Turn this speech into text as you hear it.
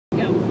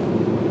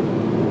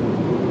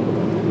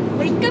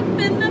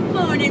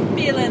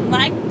feeling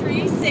like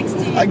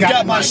 360. I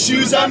got my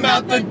shoes, I'm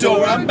out the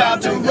door, I'm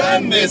about to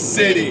run this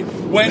city.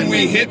 When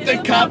we hit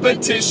the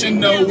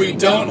competition, no, we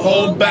don't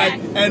hold back.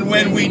 And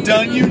when we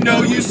done, you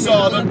know you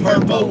saw the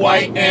purple,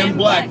 white, and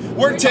black.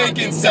 We're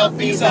taking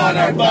selfies on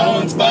our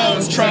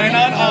phones, trying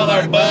on all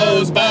our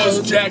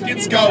bows,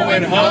 jackets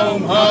going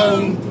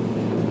home.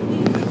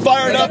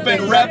 Fired up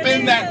and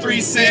repping that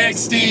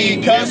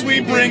 360, cause we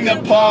bring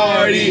the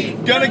party.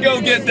 Gonna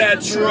go get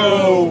that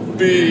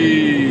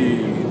trophy.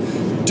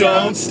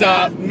 Don't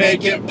stop,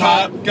 make it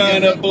pop,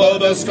 gonna blow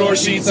the score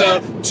sheets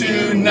up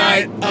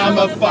tonight.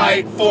 I'ma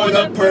fight for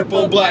the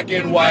purple, black,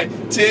 and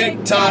white.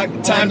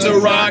 Tick-tock, time to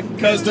rock,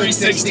 cause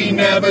 360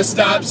 never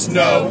stops,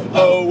 no.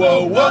 Oh,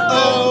 whoa, whoa,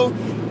 oh,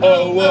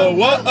 oh, whoa,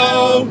 whoa,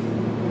 oh.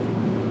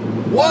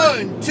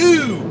 1,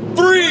 2,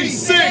 3,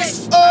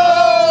 6,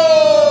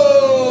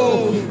 oh!